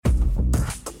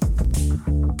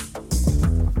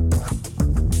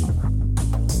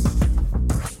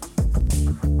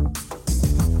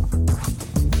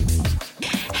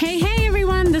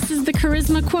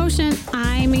Charisma Quotient.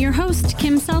 I'm your host,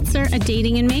 Kim Seltzer, a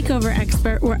dating and makeover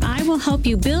expert, where I will help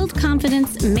you build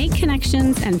confidence, make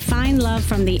connections, and find love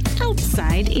from the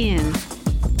outside in.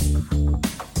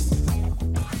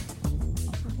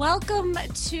 Welcome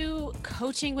to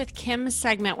Coaching with Kim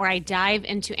segment, where I dive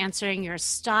into answering your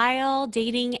style,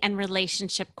 dating, and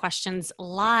relationship questions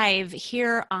live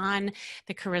here on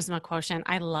the Charisma Quotient.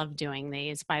 I love doing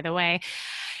these, by the way.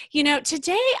 You know,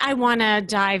 today I want to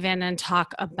dive in and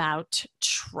talk about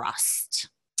trust.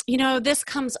 You know, this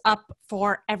comes up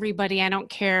for everybody. I don't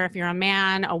care if you're a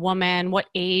man, a woman, what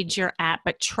age you're at,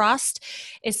 but trust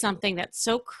is something that's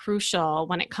so crucial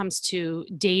when it comes to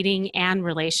dating and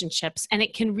relationships, and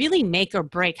it can really make or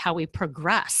break how we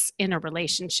progress in a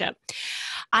relationship.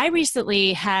 I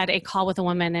recently had a call with a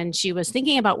woman, and she was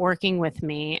thinking about working with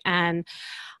me, and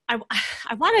I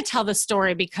want to tell the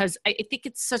story because I think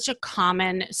it's such a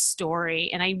common story,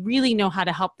 and I really know how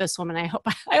to help this woman. I hope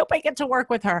I get to work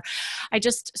with her. I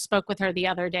just spoke with her the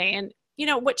other day, and you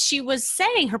know what she was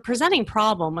saying, her presenting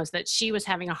problem was that she was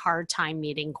having a hard time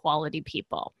meeting quality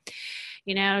people.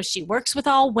 You know, she works with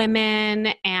all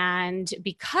women, and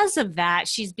because of that,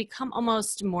 she's become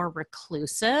almost more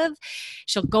reclusive.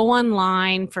 She'll go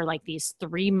online for like these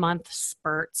 3-month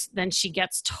spurts. Then she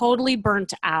gets totally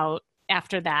burnt out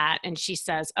after that. And she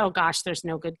says, oh gosh, there's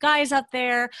no good guys out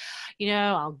there. You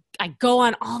know, I go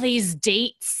on all these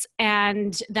dates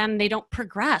and then they don't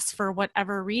progress for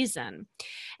whatever reason.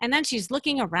 And then she's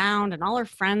looking around and all her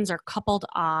friends are coupled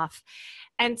off.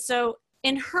 And so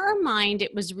in her mind,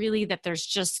 it was really that there's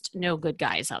just no good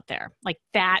guys out there. Like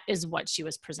that is what she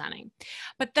was presenting.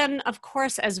 But then, of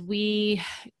course, as we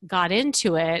got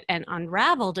into it and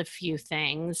unraveled a few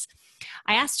things,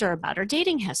 I asked her about her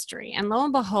dating history. And lo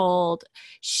and behold,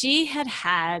 she had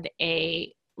had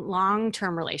a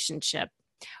long-term relationship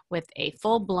with a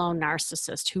full-blown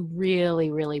narcissist who really,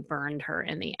 really burned her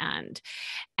in the end.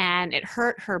 And it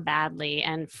hurt her badly.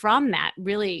 And from that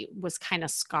really was kind of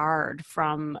scarred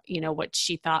from, you know, what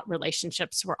she thought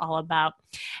relationships were all about.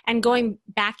 And going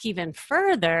back even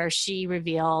further, she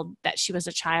revealed that she was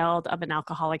a child of an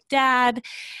alcoholic dad.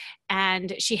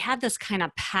 And she had this kind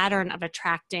of pattern of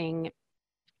attracting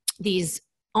these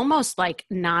almost like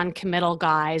non-committal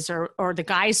guys or the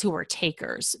guys who were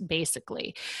takers,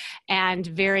 basically, and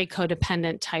very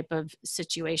codependent type of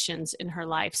situations in her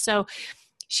life. So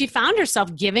she found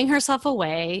herself giving herself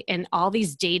away in all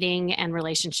these dating and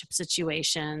relationship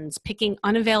situations, picking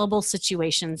unavailable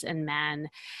situations in men.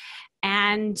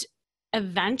 And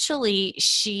eventually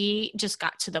she just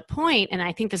got to the point, and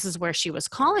I think this is where she was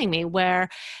calling me, where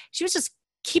she was just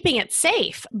keeping it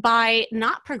safe by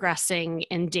not progressing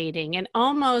in dating and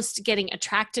almost getting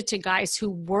attracted to guys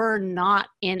who were not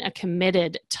in a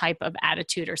committed type of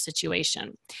attitude or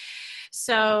situation.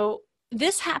 So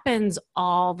this happens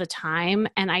all the time.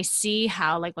 And I see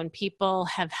how, like, when people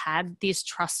have had these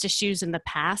trust issues in the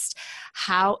past,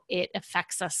 how it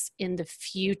affects us in the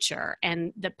future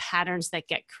and the patterns that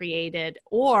get created,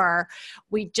 or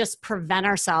we just prevent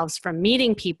ourselves from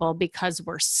meeting people because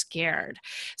we're scared.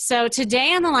 So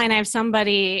today on the line, I have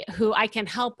somebody who I can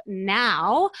help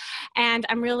now, and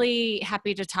I'm really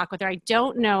happy to talk with her. I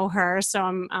don't know her, so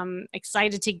I'm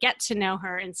excited to get to know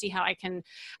her and see how I can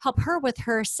help her with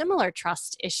her similar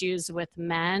trust issues with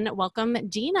men. Welcome,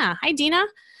 Dina. Hi, Dina.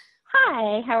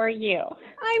 Hi, how are you?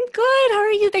 I'm good. How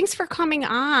are you? Thanks for coming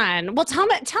on. Well, tell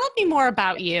me more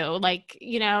about you, like,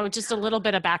 you know, just a little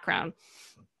bit of background.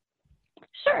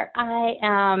 Sure. I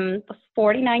am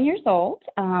 49 years old.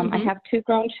 I have 2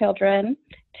 grown children,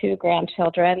 2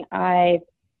 grandchildren. I've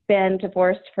been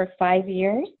divorced for 5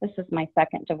 years. This is my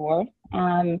second divorce.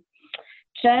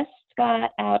 Just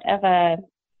got out of a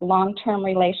long-term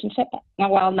relationship.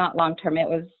 Well, not long-term. It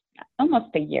was almost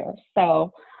a year.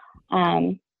 So,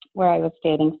 where I was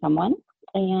dating someone,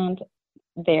 and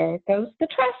there goes the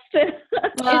trust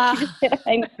issues that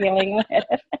I'm dealing with.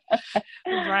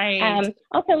 Right.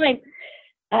 Also,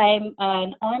 I'm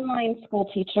an online school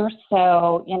teacher,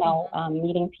 so, you know,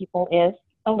 meeting people is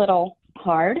a little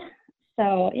hard.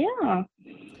 So, yeah.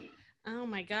 Oh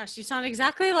my gosh, you sound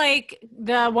exactly like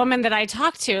the woman that I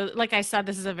talked to. Like I said,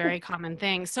 this is a very common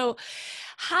thing. So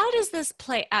how does this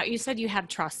play out? You said you have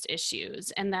trust issues,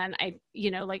 and then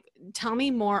tell me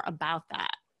more about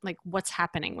that. Like, what's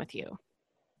happening with you?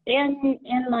 In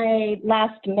my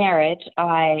last marriage,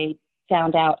 I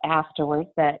found out afterwards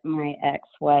that my ex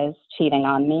was cheating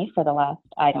on me for the last,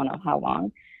 I don't know how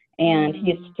long, and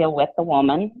he's still with the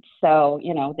woman. So,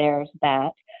 you know, there's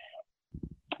that.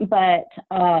 But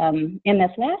in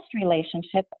this last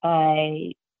relationship,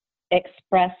 I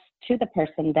expressed to the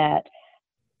person that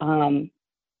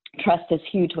trust is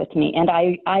huge with me, and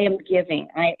I am giving.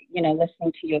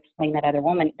 Listening to you explain that other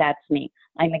woman, that's me.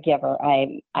 I'm a giver.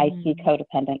 I see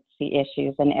codependency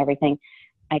issues and everything.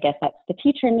 I guess that's the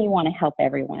teacher in me, want to help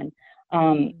everyone.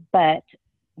 But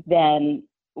then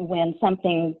when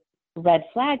something red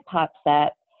flag pops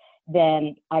up,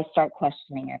 then I start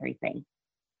questioning everything.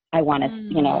 I want to,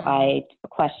 I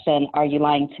question, are you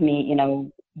lying to me?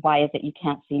 Why is it you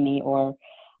can't see me? Or,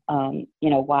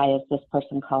 why is this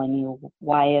person calling you?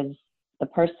 Why is the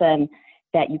person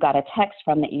that you got a text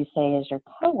from that you say is your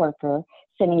coworker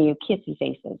sending you kissy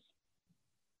faces?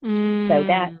 So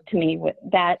that to me,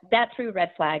 that threw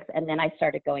red flags. And then I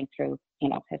started going through,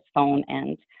 his phone,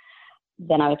 and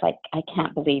then I was like, I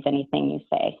can't believe anything you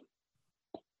say.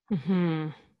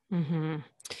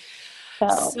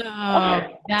 So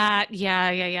that,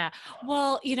 yeah.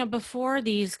 Well, before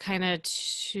these kind of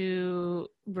two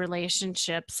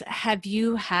relationships, have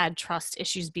you had trust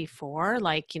issues before?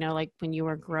 Like when you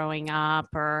were growing up,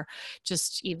 or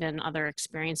just even other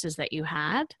experiences that you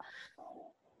had?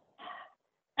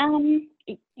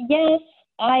 Yes,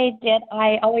 I did.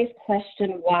 I always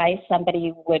questioned why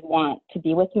somebody would want to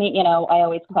be with me. I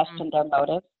always questioned their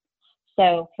motives.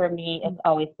 So for me, it's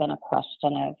always been a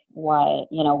question of why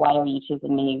are you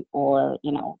choosing me? Or,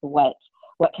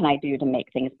 what can I do to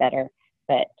make things better?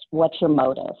 But what's your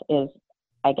motive is,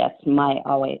 I guess,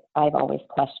 I've always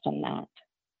questioned that.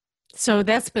 So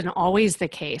that's been always the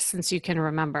case since you can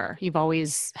remember. You've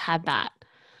always had that.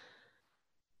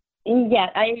 Yeah,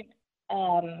 I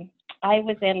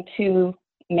was in two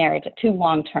marriages, two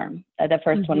long-term. The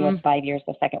first one was 5 years.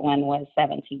 The second one was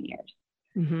 17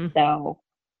 years. So,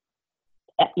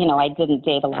 I didn't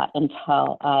date a lot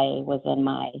until I was in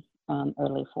my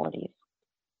early 40s.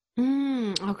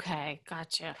 Okay,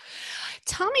 gotcha.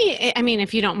 Tell me, I mean,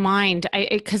 if you don't mind,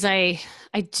 because I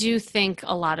do think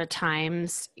a lot of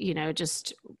times,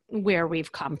 just where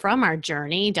we've come from, our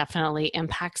journey definitely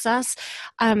impacts us.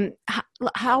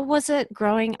 How was it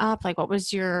growing up? Like, what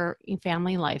was your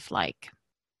family life like?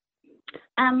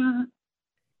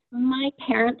 My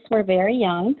parents were very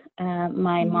young.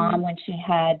 My mom, when she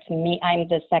had me, I'm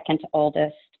the second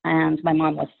oldest, and my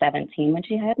mom was 17 when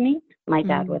she had me. My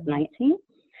dad was 19.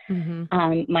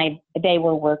 They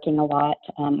were working a lot.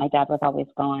 My dad was always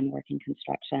gone working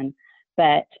construction,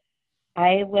 but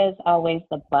I was always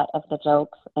the butt of the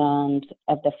jokes and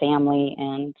of the family,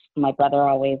 and my brother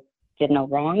always did no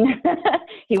wrong.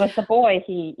 He was the boy.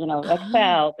 He,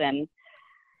 excelled, and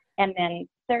then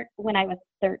when I was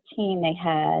 13, they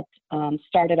had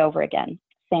started over again.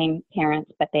 Same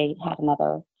parents, but they had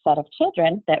another set of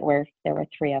children there were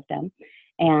 3 of them.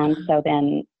 And so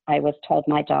then I was told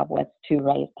my job was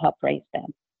to help raise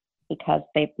them, because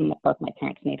both my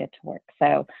parents needed to work.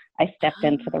 So I stepped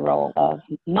into the role of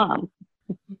mom.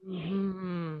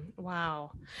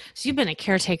 Wow. So you've been a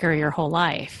caretaker your whole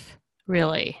life,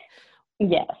 really?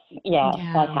 Yes. Yeah.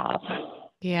 I have.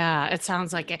 Yeah, it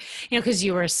sounds like it, because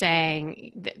you were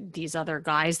saying these other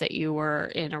guys that you were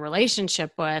in a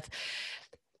relationship with,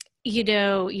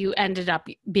 you ended up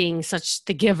being such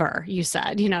the giver, you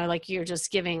said, like you're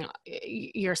just giving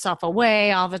yourself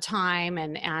away all the time,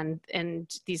 and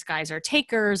these guys are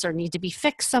takers or need to be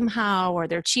fixed somehow, or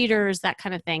they're cheaters, that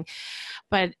kind of thing.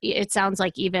 But it sounds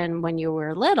like even when you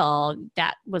were little,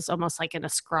 that was almost like an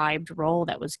ascribed role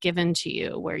that was given to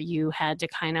you, where you had to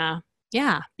kind of,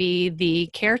 be the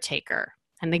caretaker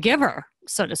and the giver,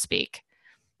 so to speak.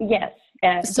 Yes.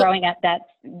 Growing up, that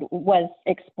was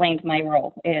explained. My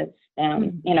role is,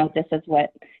 this is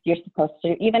what you're supposed to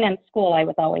do. Even in school, I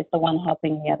was always the one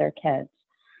helping the other kids.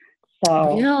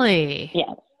 So really?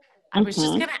 Yes. I was just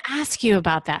going to ask you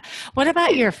about that. What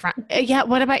about your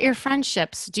what about your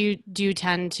friendships? Do you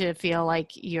tend to feel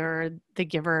like you're the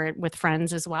giver with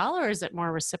friends as well, or is it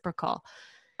more reciprocal?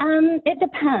 It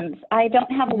depends. I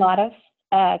don't have a lot of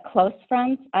close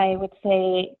friends. I would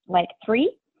say like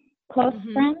 3 close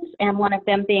friends, and one of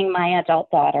them being my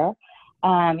adult daughter.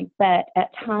 But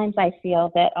at times I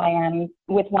feel that I am,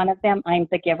 with one of them, I'm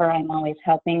the giver. I'm always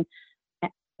helping.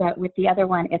 But with the other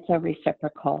one, it's a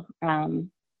reciprocal.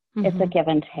 It's a give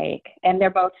and take. And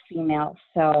they're both female.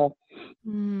 So,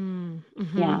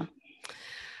 yeah.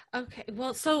 Okay.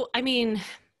 Well, so, I mean,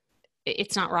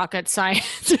 it's not rocket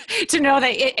science to know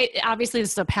that it obviously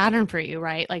this is a pattern for you,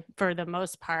 right? Like, for the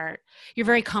most part, you're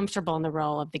very comfortable in the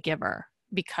role of the giver,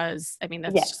 because I mean,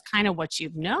 that's just kind of what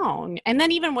you've known. And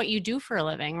then even what you do for a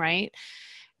living, right?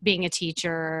 Being a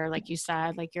teacher, like you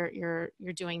said, like you're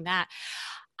doing that.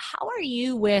 How are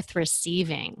you with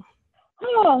receiving?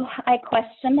 Oh, I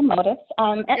question the motives.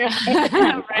 It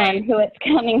depends on who it's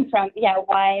coming from. Yeah,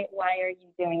 why are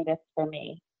you doing this for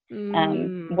me? You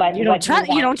don't trust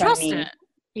it.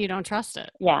 You don't trust it.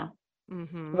 Yeah.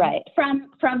 Mm-hmm. Right. From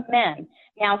men.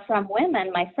 Now from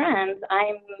women, my friends,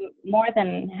 I'm more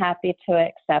than happy to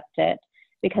accept it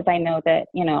because I know that,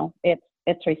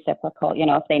 it's reciprocal.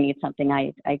 If they need something,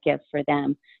 I give for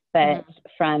them. But Mm-hmm.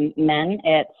 from men,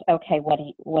 it's okay, what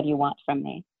do you want from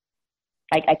me?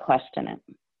 I question it.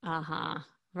 Uh-huh.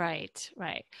 Right,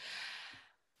 right.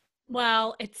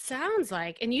 Well, it sounds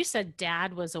like, and you said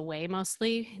dad was away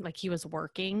mostly, like he was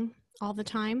working all the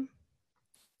time,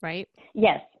 right?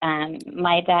 Yes,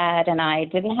 my dad and I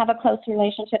didn't have a close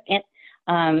relationship.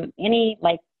 Any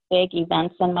like big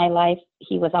events in my life,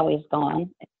 he was always gone.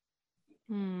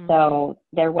 Hmm. So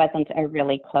there wasn't a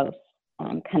really close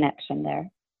connection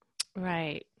there.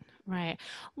 Right. Right.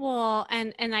 Well,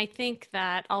 and I think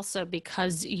that also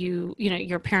because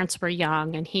your parents were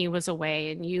young and he was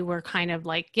away and you were kind of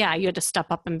like, yeah, you had to step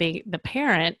up and be the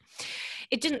parent.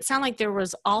 It didn't sound like there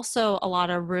was also a lot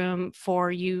of room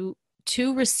for you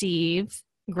to receive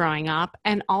growing up.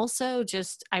 And also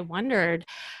just I wondered,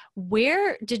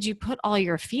 where did you put all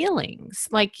your feelings?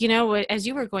 Like, as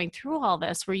you were going through all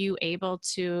this, were you able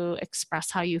to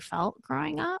express how you felt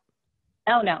growing up?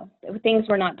 Oh no, things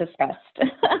were not discussed.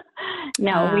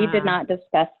 No, we did Ah. not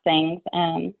discuss things.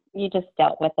 You just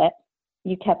dealt with it.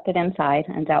 You kept it inside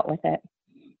and dealt with it.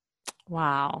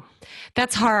 Wow.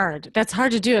 That's hard. That's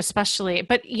hard to do, especially,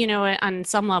 but on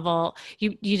some level,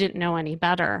 you didn't know any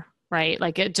better, right?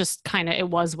 Like it just kind of it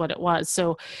was what it was.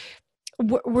 So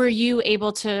were you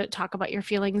able to talk about your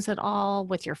feelings at all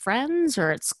with your friends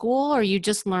or at school, or you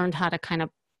just learned how to kind of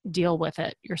deal with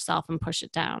it yourself and push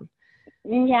it down?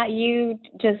 Yeah, you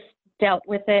just dealt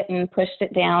with it and pushed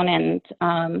it down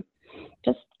and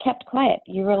just kept quiet.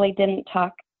 You really didn't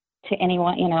talk to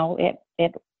anyone.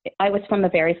 I was from a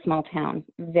very small town,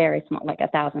 very small, like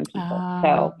 1,000 people. Oh,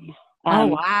 So, oh,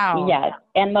 wow. yeah,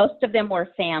 and most of them were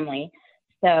family.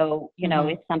 So, Hmm.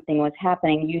 if something was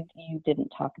happening, you didn't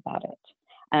talk about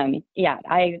it. Yeah,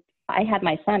 I had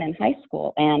my son in high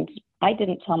school, and I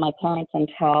didn't tell my parents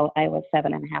until I was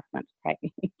 7.5 months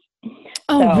pregnant.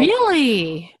 Oh, So,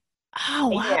 really?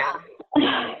 Oh, yeah.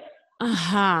 wow.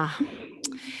 Uh-huh.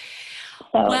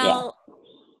 So, yeah. Well,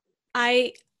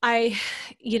 I I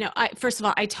I first of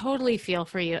all, I totally feel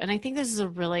for you. And I think this is a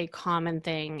really common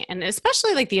thing. And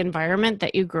especially like the environment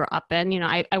that you grew up in.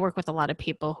 I work with a lot of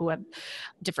people who have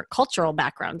different cultural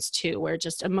backgrounds too, where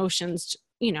just emotions,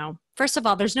 first of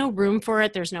all, there's no room for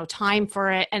it, there's no time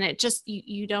for it. And it just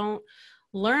you don't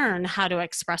learn how to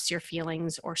express your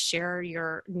feelings or share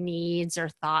your needs or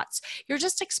thoughts. You're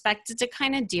just expected to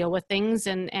kind of deal with things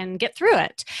and get through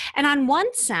it. And on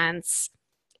one sense,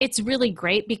 it's really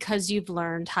great because you've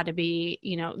learned how to be,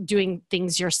 doing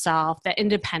things yourself, that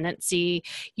independency.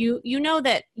 You know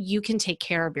that you can take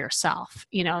care of yourself,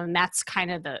 and that's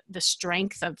kind of the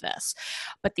strength of this.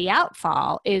 But the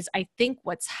outfall is, I think,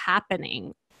 what's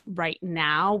happening right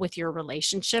now with your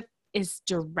relationship is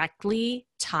directly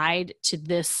tied to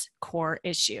this core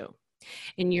issue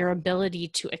in your ability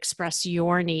to express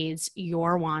your needs,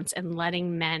 your wants, and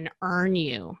letting men earn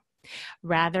you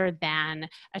rather than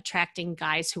attracting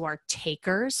guys who are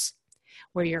takers,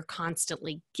 where you're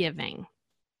constantly giving.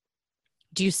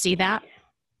 Do you see that?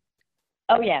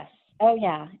 Oh, yes. Oh,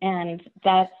 yeah. And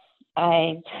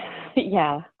I,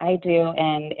 yeah, I do.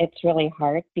 And it's really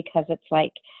hard because it's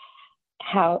like,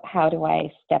 how do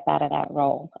I step out of that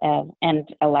role and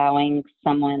allowing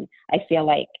someone, I feel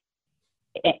like,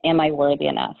 am I worthy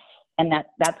enough? And that's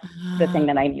the thing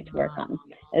that I need to work on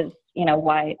is,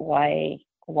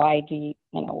 why do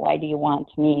you want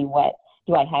me? What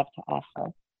do I have to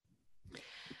offer?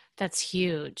 That's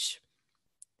huge.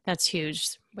 That's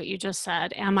huge. What you just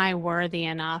said. Am I worthy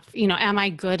enough? Am I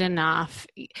good enough?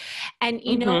 And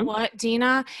you know Mm-hmm. what,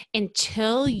 Dina?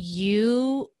 Until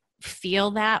you feel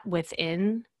that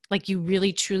within, like you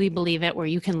really truly believe it, where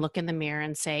you can look in the mirror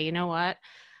and say, you know what?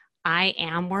 I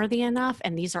am worthy enough,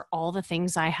 and these are all the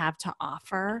things I have to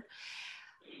offer.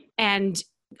 And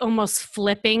almost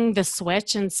flipping the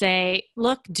switch and say,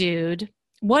 look, dude,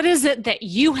 what is it that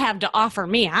you have to offer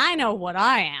me? I know what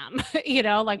I am,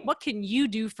 like what can you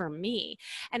do for me?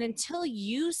 And until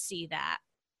you see that,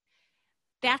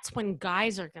 that's when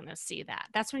guys are going to see that.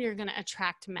 That's when you're going to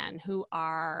attract men who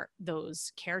are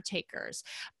those caretakers.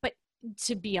 But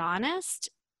to be honest,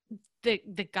 the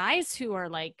guys who are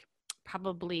like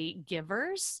probably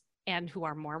givers and who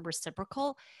are more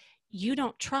reciprocal, you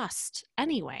don't trust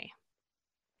anyway,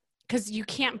 because you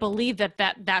can't believe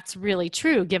that's really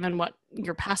true given what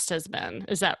your past has been.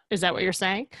 Is that what you're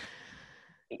saying?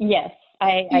 Yes,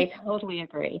 I totally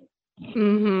agree.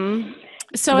 Mm-hmm.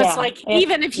 So it's Yeah, like,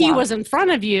 even if he yeah. was in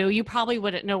front of you, you probably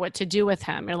wouldn't know what to do with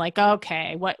him. You're like,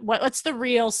 okay, what's the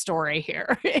real story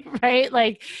here? Right?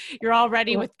 Like you're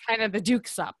already with kind of the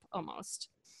dukes up almost.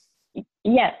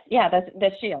 Yes, yeah,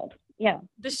 the shield. Yeah.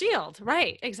 The shield,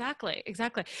 right? Exactly,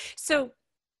 exactly. So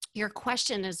your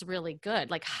question is really good.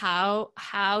 Like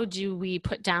how do we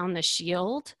put down the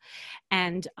shield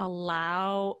and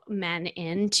allow men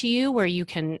into you where you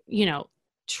can,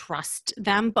 trust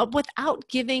them, but without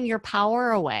giving your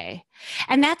power away?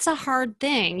 And that's a hard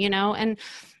thing, and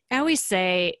I always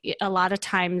say a lot of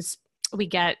times we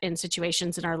get in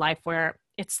situations in our life where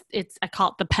it's I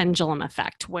call it the pendulum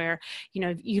effect, where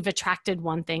you've attracted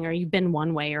one thing or you've been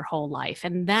one way your whole life,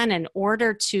 and then in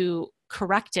order to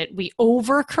correct it, we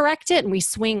overcorrect it and we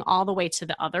swing all the way to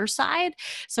the other side.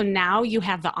 So now you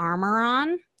have the armor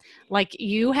on. Like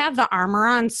you have the armor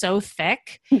on so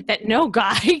thick that no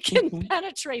guy can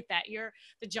penetrate that. You're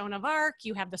the Joan of Arc,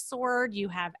 you have the sword, you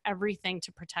have everything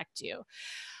to protect you.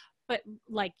 But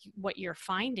like what you're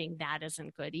finding, that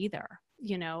isn't good either,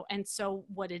 and so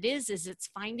what it is it's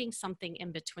finding something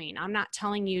in between. I'm not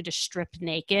telling you to strip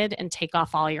naked and take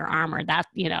off all your armor. That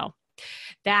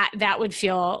that would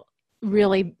feel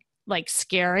really like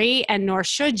scary, and nor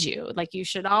should you. Like you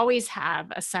should always have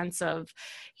a sense of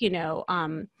you know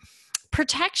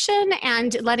protection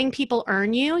and letting people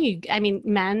earn I mean,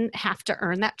 men have to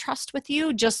earn that trust with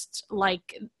you, just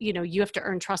like, you have to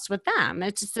earn trust with them.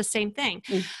 It's just the same thing.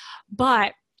 Mm.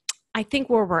 But I think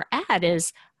where we're at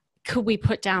is, could we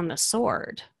put down the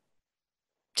sword?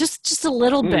 Just a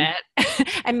little bit,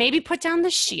 and maybe put down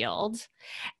the shield,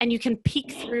 and you can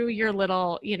peek through your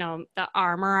little, the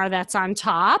armor that's on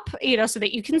top, so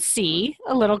that you can see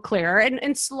a little clearer,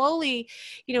 and slowly,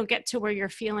 get to where you're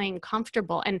feeling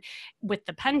comfortable. And with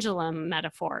the pendulum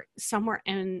metaphor, somewhere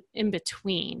in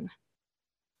between.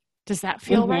 Does that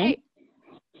feel right?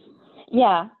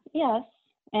 Yeah, yes.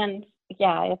 And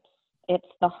yeah, it's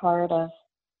the heart of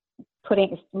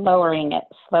lowering it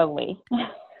slowly.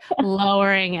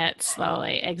 Lowering it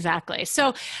slowly. Exactly.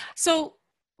 So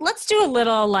let's do a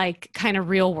little like kind of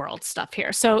real world stuff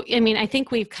here. So, I mean, I think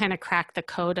we've kind of cracked the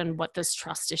code on what this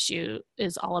trust issue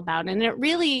is all about. And it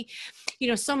really,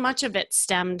 so much of it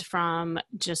stemmed from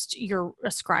just your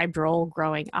ascribed role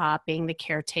growing up, being the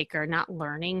caretaker, not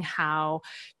learning how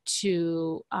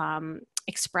to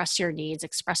express your needs,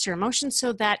 express your emotions,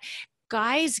 so that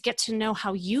guys get to know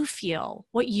how you feel,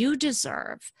 what you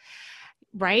deserve.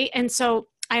 Right. And so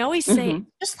I always say,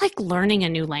 just like learning a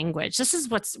new language, this is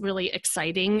what's really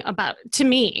exciting to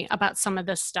me about some of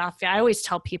this stuff. I always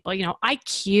tell people,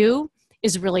 IQ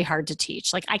is really hard to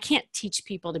teach. Like I can't teach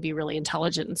people to be really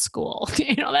intelligent in school.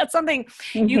 That's something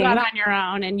you got on your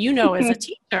own, and as a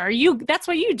teacher, that's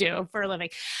what you do for a living.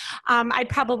 I'd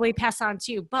probably pass on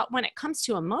to you. But when it comes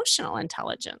to emotional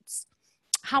intelligence,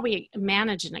 how we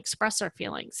manage and express our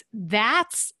feelings,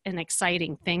 that's an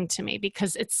exciting thing to me,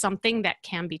 because it's something that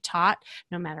can be taught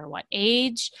no matter what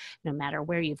age, no matter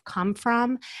where you've come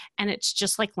from. And it's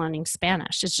just like learning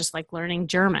Spanish. It's just like learning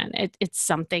German. It's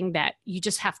something that you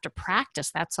just have to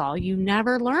practice. That's all. You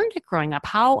never learned it growing up.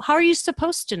 How are you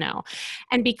supposed to know?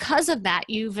 And because of that,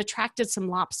 you've attracted some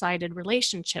lopsided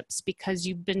relationships, because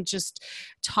you've been just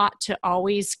taught to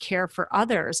always care for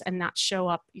others and not show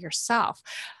up yourself.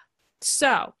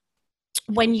 So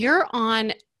when you're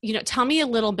on, tell me a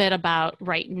little bit about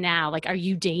right now. Like, are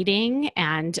you dating,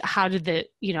 and how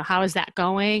how is that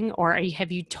going? Or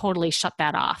have you totally shut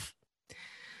that off?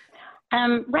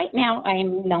 Right now,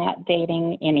 I'm not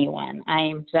dating anyone.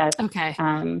 I'm just, okay.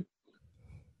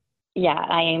 Yeah,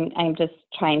 I'm just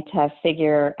trying to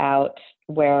figure out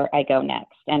where I go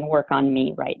next and work on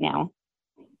me right now.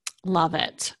 Love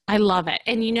it. I love it.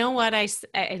 And you know what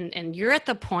and you're at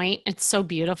the point, it's so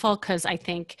beautiful, because I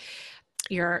think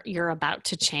you're about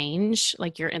to change.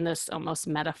 Like you're in this almost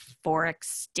metaphoric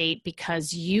state,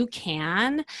 because you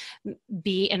can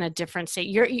be in a different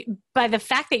state. By the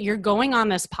fact that you're going on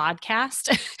this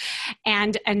podcast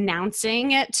and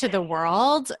announcing it to the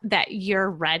world that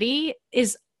you're ready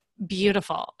is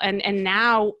beautiful. And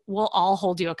now we'll all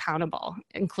hold you accountable,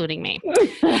 including me.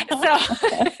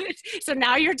 So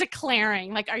now you're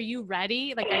declaring, like, are you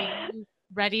ready? Like, are you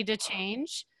ready to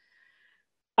change?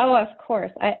 Oh, of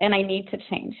course. I need to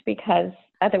change, because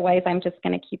otherwise I'm just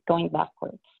going to keep going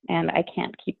backwards, and I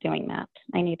can't keep doing that.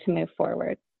 I need to move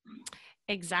forward.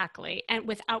 Exactly. And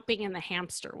without being in the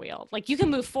hamster wheel. Like you can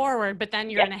move forward, but then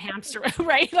you're in a hamster,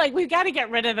 right? Like we've got to get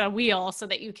rid of the wheel so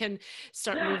that you can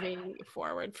start moving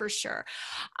forward, for sure.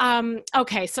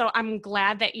 Okay. So I'm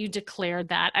glad that you declared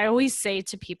that. I always say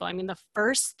to people, I mean, the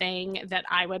first thing that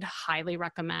I would highly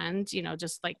recommend,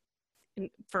 just like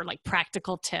for like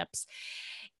practical tips,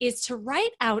 is to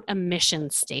write out a mission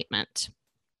statement.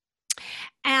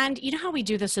 And you know how we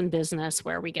do this in business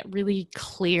where we get really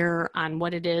clear on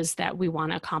what it is that we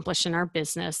want to accomplish in our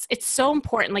business? It's so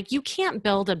important. Like, you can't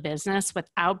build a business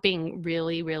without being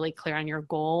really, really clear on your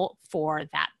goal for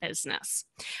that business,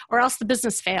 or else the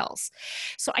business fails.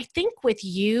 So I think with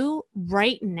you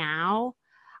right now,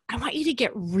 I want you to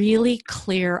get really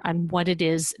clear on what it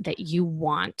is that you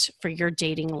want for your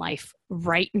dating life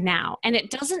right now. And it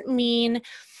doesn't mean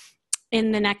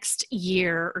in the next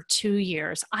year or 2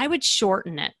 years. I would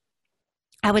shorten it.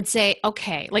 I would say,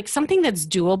 okay, like something that's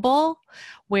doable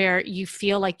where you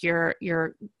feel like you're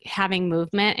having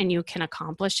movement and you can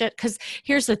accomplish it. Because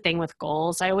here's the thing with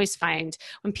goals. I always find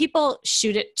when people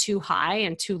shoot it too high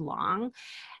and too long,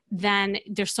 then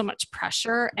there's so much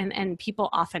pressure and people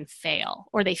often fail,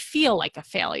 or they feel like a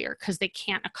failure because they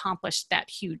can't accomplish that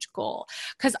huge goal.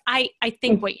 Because I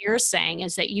think what you're saying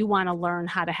is that you want to learn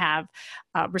how to have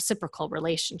a reciprocal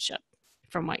relationship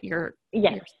from what you're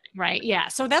right. Yeah.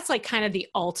 So that's like kind of the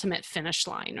ultimate finish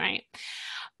line, right?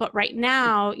 But right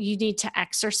now you need to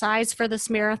exercise for this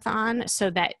marathon so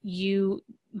that you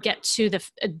get to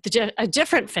a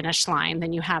different finish line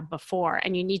than you have before.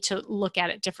 And you need to look at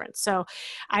it different. So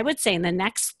I would say in the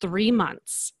next 3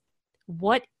 months,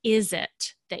 what is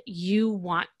it that you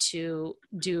want to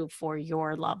do for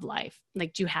your love life?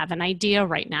 Like, do you have an idea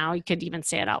right now? You could even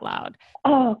say it out loud.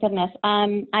 Oh, goodness.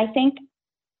 I think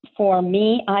for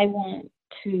me, I want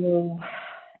to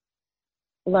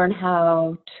learn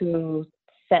how to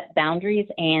set boundaries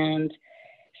and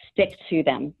stick to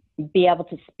them. Be able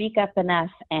to speak up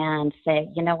enough and say,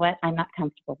 you know what, I'm not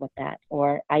comfortable with that,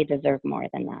 or I deserve more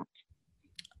than that.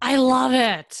 I love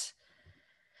it.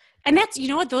 And that's, you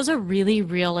know what, those are really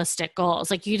realistic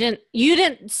goals. Like, you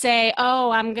didn't say,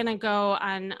 oh, I'm going to go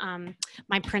on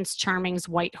my Prince Charming's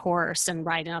white horse and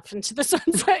ride off into the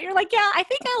sunset. You're like, yeah, I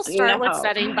think I'll start with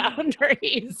setting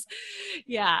boundaries.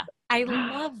 Yeah. I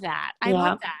love that. I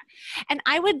love that. And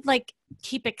I would like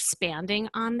keep expanding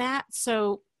on that.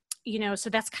 So, you know, so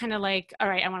that's kind of like, all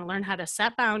right, I want to learn how to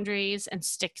set boundaries and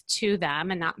stick to them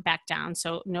and not back down.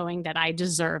 So knowing that I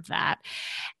deserve that.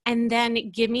 And then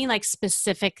give me like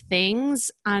specific things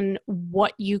on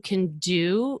what you can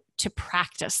do to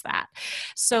practice that.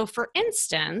 So for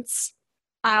instance,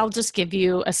 I'll just give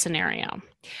you a scenario.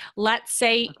 Let's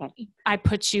say I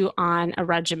put you on a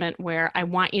regimen where I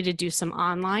want you to do some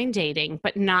online dating,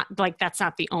 but not like that's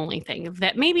not the only thing.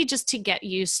 That maybe just to get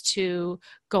used to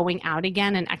going out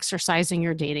again and exercising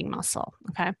your dating muscle.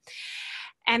 Okay.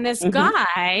 And this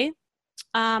guy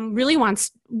really wants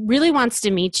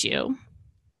to meet you.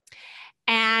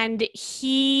 And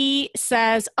he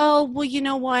says, oh, well, you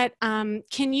know what?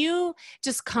 Can you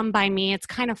just come by me? It's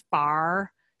kind of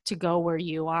far to go where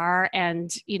you are.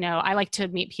 And, you know, I like to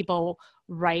meet people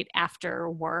right after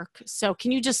work. So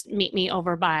can you just meet me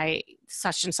over by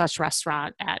such and such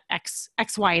restaurant at X,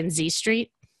 Y, and Z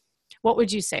Street? What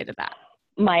would you say to that?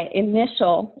 My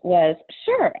initial was,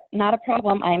 sure, not a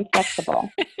problem. I'm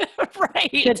flexible.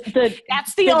 Right.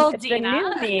 That's the old Dina. The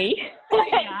new me,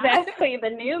 exactly. The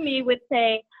new me would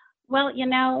say, well, you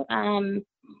know,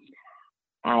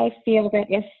 I feel that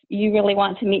if you really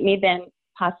want to meet me, then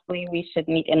possibly we should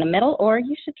meet in the middle, or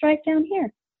you should drive down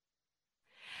here.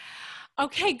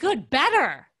 Okay, good.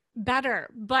 Better.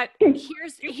 But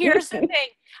here's the thing.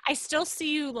 I still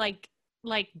see you like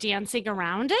dancing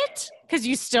around it because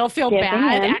you still feel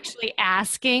bad actually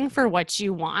asking for what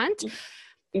you want.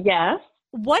 Yes.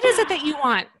 What is it that you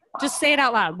want? Just say it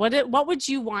out loud. What would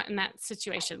you want in that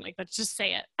situation? Like, let's just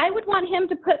say it. I would want him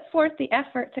to put forth the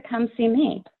effort to come see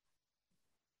me.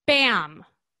 Bam.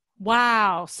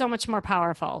 Wow. So much more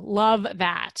powerful. Love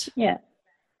that. Yeah.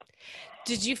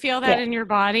 Did you feel that in your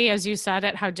body as you said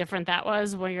it, how different that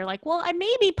was, where you're like, well, I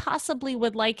maybe possibly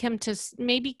would like him to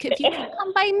maybe if he could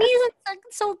come by me.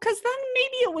 So, because then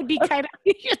maybe it would be kind of,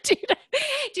 do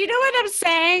you know what I'm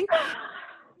saying?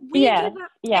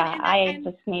 I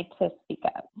just need to speak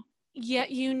up. Yeah,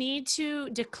 you need to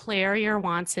declare your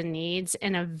wants and needs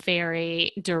in a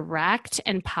very direct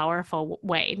and powerful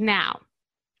way. Now,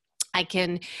 I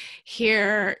can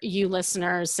hear you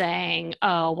listeners saying,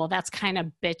 oh, well, that's kind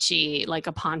of bitchy, like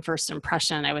upon first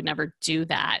impression, I would never do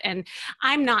that. And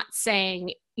I'm not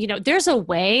saying, you know, there's a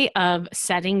way of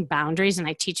setting boundaries. And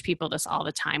I teach people this all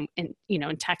the time in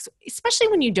text, especially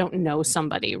when you don't know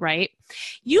somebody, right?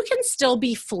 You can still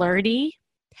be flirty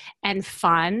and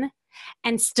fun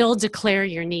and still declare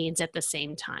your needs at the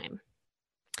same time.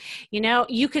 You know,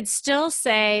 you could still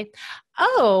say,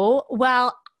 oh,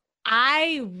 well,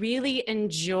 I really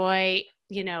enjoy,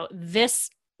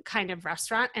 this kind of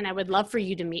restaurant and I would love for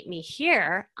you to meet me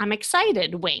here. I'm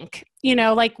excited, wink,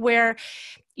 like where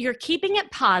you're keeping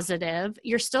it positive.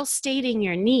 You're still stating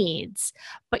your needs,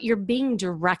 but you're being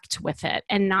direct with it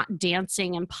and not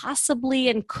dancing and possibly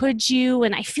and could you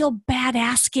and I feel bad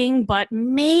asking, but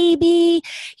maybe,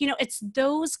 it's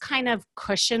those kind of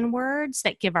cushion words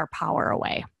that give our power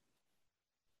away.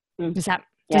 Mm. Does that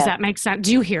Yes. make sense?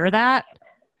 Do you hear that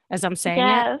as I'm saying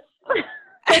Yes.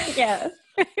 it? Yes.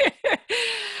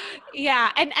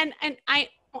 Yeah. And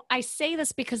I say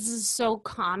this because this is so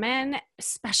common,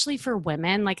 especially for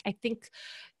women. Like, I think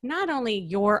not only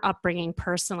your upbringing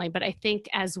personally, but I think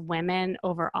as women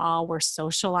overall, we're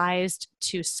socialized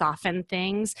to soften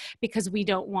things because we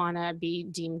don't want to be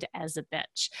deemed as a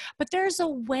bitch. But there's a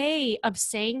way of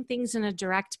saying things in a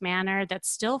direct manner that's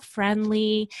still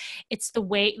friendly. It's the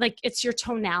way, like, it's your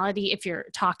tonality if you're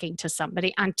talking to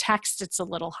somebody. On text, it's a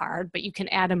little hard, but you can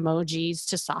add emojis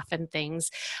to soften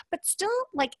things, but still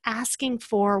like asking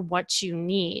for what you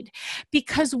need.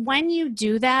 Because when you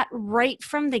do that right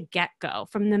from the get-go,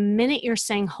 from the minute you're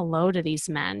saying hello to these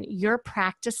men, you're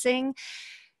practicing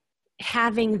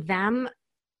having them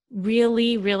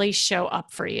really, really show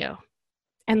up for you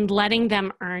and letting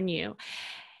them earn you.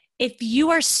 If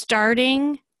you are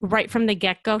starting right from the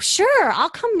get-go, sure, I'll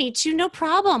come meet you, no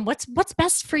problem. What's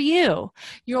best for you?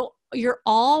 You're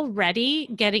already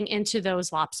getting into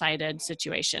those lopsided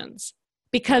situations.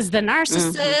 Because the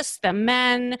narcissists, the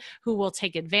men who will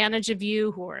take advantage of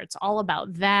you, it's all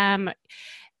about them,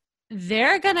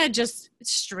 they're going to just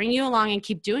string you along and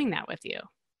keep doing that with you.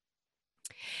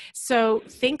 So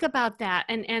think about that.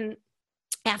 And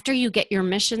after you get your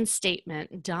mission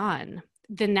statement done,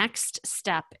 the next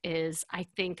step is, I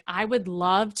think I would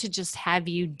love to just have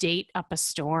you date up a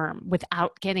storm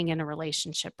without getting in a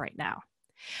relationship right now.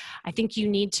 I think you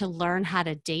need to learn how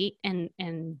to date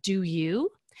and do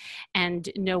you. And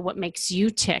know what makes you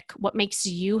tick, what makes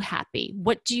you happy,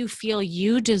 what do you feel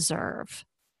you deserve,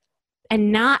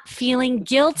 and not feeling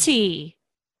guilty.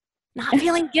 Not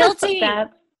feeling guilty.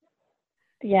 That's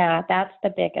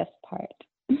the biggest part.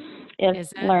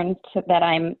 Is learn that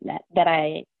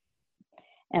I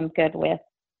am good with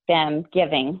them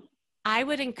giving. I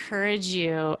would encourage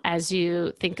you as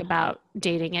you think about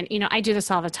dating, and I do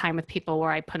this all the time with people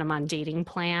where I put them on dating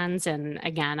plans. And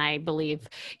again, I believe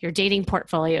your dating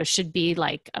portfolio should be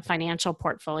like a financial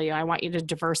portfolio. I want you to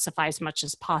diversify as much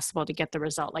as possible to get the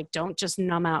result. Like, don't just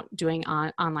numb out doing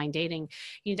online dating.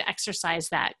 You need to exercise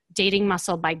that dating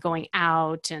muscle by going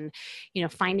out and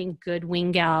finding good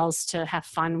wing gals to have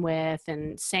fun with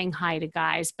and saying hi to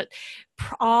guys, but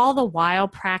all the while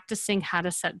practicing how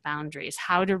to set boundaries,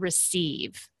 how to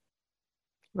receive,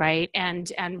 right?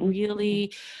 And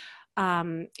really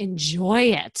enjoy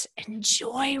it.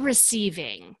 Enjoy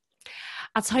receiving.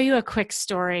 I'll tell you a quick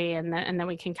story and then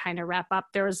we can kind of wrap up.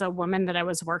 There was a woman that I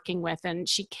was working with, and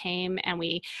she came, and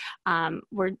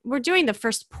we're doing the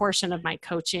first portion of my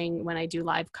coaching when I do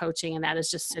live coaching, and that is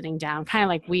just sitting down, kind of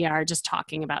like we are, just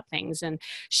talking about things. And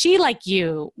she, like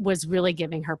you, was really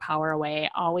giving her power away,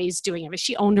 always doing it.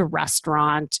 She owned a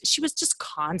restaurant. She was just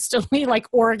constantly like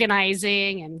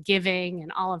organizing and giving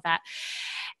and all of that.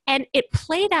 And it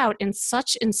played out in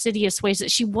such insidious ways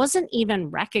that she wasn't even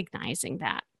recognizing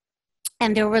that.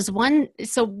 And there was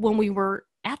so when we were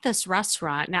at this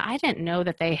restaurant, now I didn't know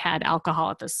that they had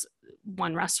alcohol at this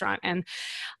one restaurant. And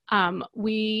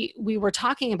we were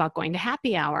talking about going to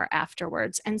happy hour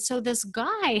afterwards. And so this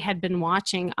guy had been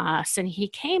watching us, and he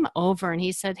came over and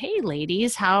he said, "Hey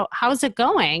ladies, how's it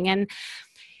going?" And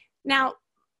now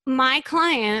my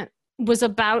client was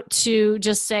about to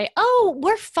just say, "Oh,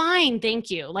 we're fine, thank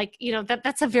you." Like,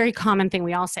 that's a very common thing.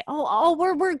 We all say, "Oh,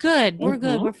 we're good. We're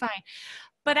good. We're fine."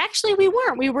 But actually we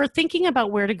weren't. We were thinking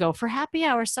about where to go for happy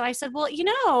hour. So I said,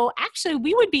 "Well, actually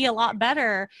we would be a lot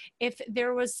better if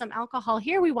there was some alcohol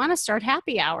here. We want to start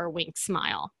happy hour, wink,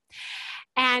 smile."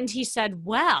 And he said,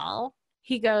 "Well,"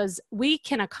 he goes, "we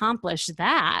can accomplish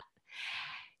that."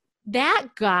 That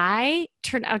guy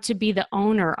turned out to be the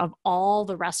owner of all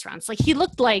the restaurants. Like, he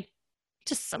looked like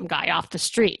just some guy off the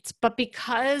streets. But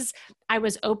because I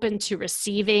was open to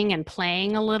receiving and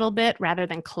playing a little bit rather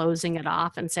than closing it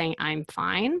off and saying, "I'm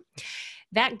fine,"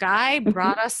 that guy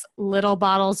brought us little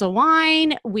bottles of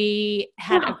wine. We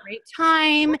had a great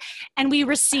time, and we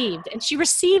received. And she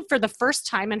received for the first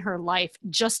time in her life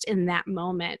just in that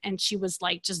moment. And she was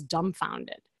like just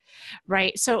dumbfounded,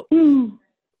 right? So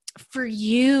for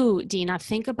you, Dina,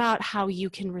 think about how you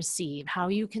can receive, how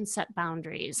you can set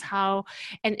boundaries,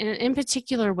 and in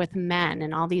particular with men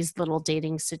and all these little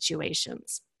dating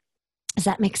situations. Does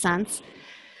that make sense?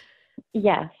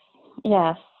 Yes.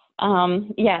 Yes.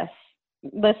 Yes.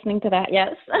 Listening to that.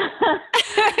 Yes.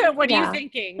 What are you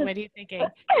thinking? What are you thinking?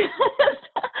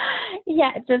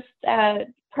 Yeah. Just,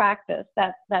 practice.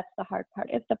 That's the hard part,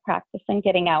 is the practice and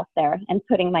getting out there and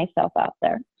putting myself out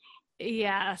there.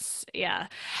 Yes. Yeah.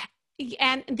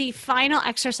 And the final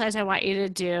exercise I want you to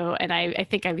do, and I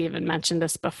think I've even mentioned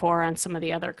this before on some of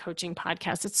the other coaching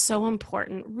podcasts, it's so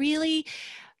important. Really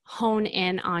hone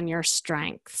in on your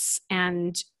strengths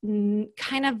and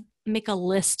kind of make a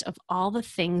list of all the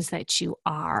things that you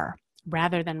are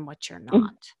rather than what you're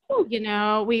not. You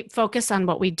know, we focus on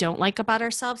what we don't like about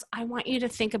ourselves. I want you to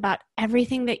think about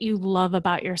everything that you love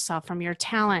about yourself, from your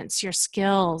talents, your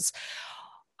skills,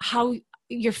 how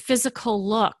your physical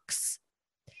looks,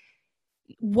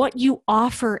 what you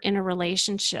offer in a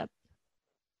relationship.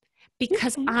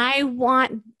 Because I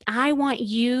want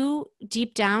you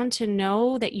deep down to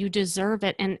know that you deserve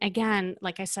it. And again,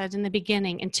 like I said in the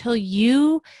beginning, until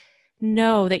you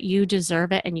know that you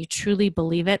deserve it and you truly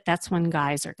believe it, that's when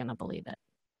guys are going to believe it.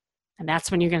 And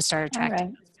that's when you're going to start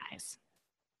attracting those guys.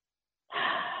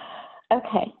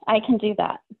 Okay, I can do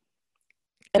that.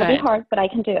 It'll be hard, but I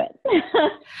can do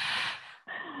it.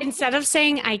 Instead of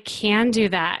saying I can do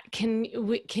that, can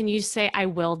you say I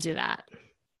will do that?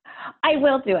 I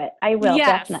will do it. I will,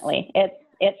 definitely.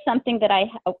 It's something that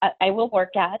I will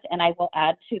work at, and I will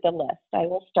add to the list. I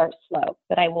will start slow,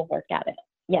 but I will work at it.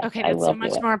 Yes, okay, that's so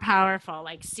much more powerful.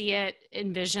 Like, see it,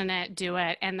 envision it, do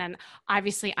it. And then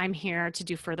obviously I'm here to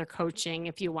do further coaching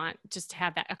if you want, just to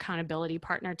have that accountability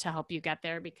partner to help you get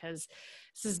there, because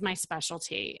this is my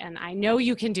specialty. And I know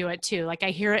you can do it too. Like,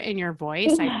 I hear it in your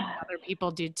voice. I think other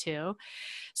people do too.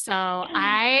 So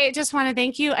I just want to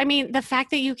thank you. I mean, the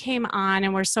fact that you came on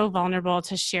and were so vulnerable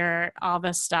to share all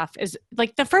this stuff is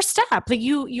like the first step. Like,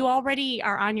 you already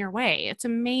are on your way. It's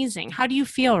amazing. How do you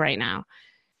feel right now?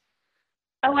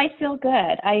 Oh, I feel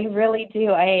good. I really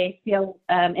do. I feel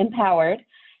empowered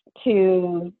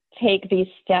to take these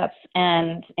steps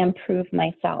and improve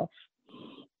myself.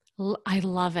 I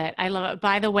love it. I love it.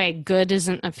 By the way, good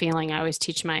isn't a feeling. I always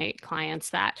teach my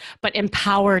clients that, but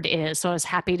empowered is. So I was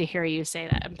happy to hear you say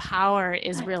that. Empowered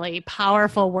is really a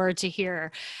powerful word to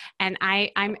hear. And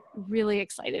I'm really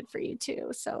excited for you too.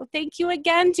 So thank you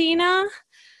again, Dina.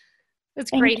 It's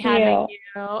great having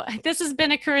you. This has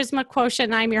been a Charisma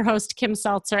Quotient. I'm your host, Kim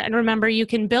Seltzer. And remember, you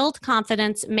can build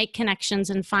confidence, make connections,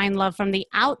 and find love from the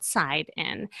outside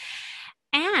in.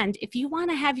 And if you want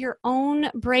to have your own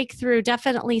breakthrough,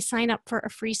 definitely sign up for a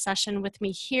free session with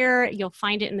me here. You'll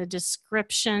find it in the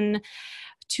description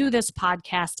to this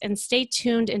podcast. And stay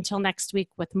tuned until next week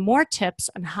with more tips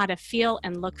on how to feel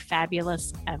and look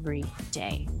fabulous every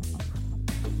day.